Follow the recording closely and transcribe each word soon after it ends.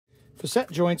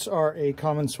Facet joints are a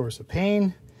common source of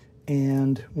pain,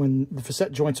 and when the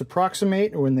facet joints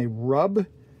approximate or when they rub,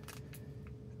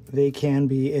 they can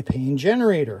be a pain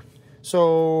generator.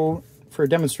 So for a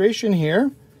demonstration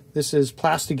here, this is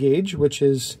plastigage, which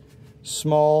is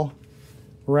small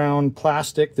round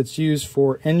plastic that's used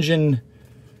for engine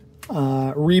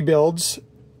rebuilds,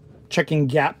 checking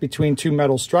gap between two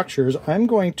metal structures. I'm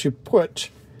going to put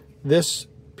this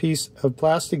piece of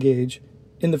plastigage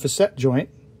in the facet joint,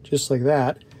 just like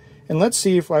that, and let's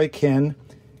see if I can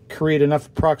create enough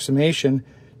approximation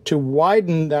to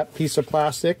widen that piece of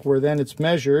plastic where then it's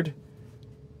measured,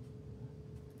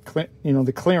 you know,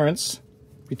 the clearance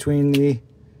between the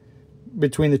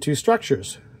two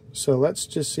structures. So let's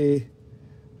just see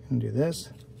and do this.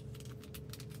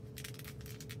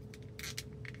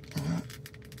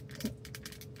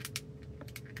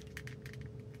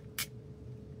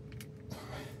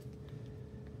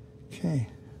 Okay.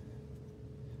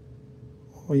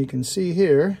 Well, you can see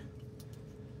here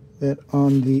that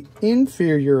on the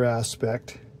inferior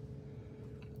aspect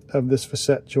of this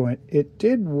facet joint, it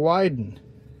did widen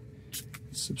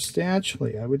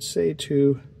substantially. I would say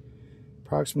to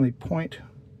approximately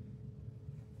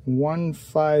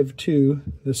 0.152,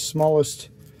 the smallest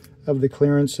of the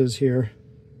clearances here,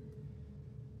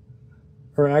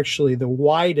 or actually the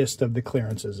widest of the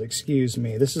clearances, excuse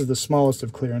me. This is the smallest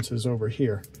of clearances over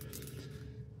here.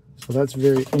 So that's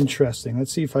very interesting.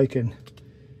 Let's see if I can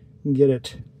get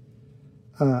it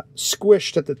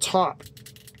squished at the top.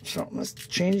 So let's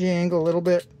change the angle a little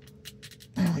bit.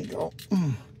 There we go.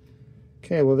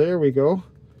 Okay, well, there we go.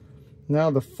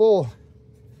 Now the full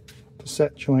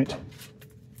facet joint,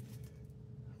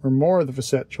 or more of the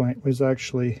facet joint, was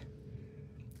actually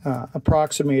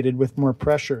approximated with more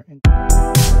pressure.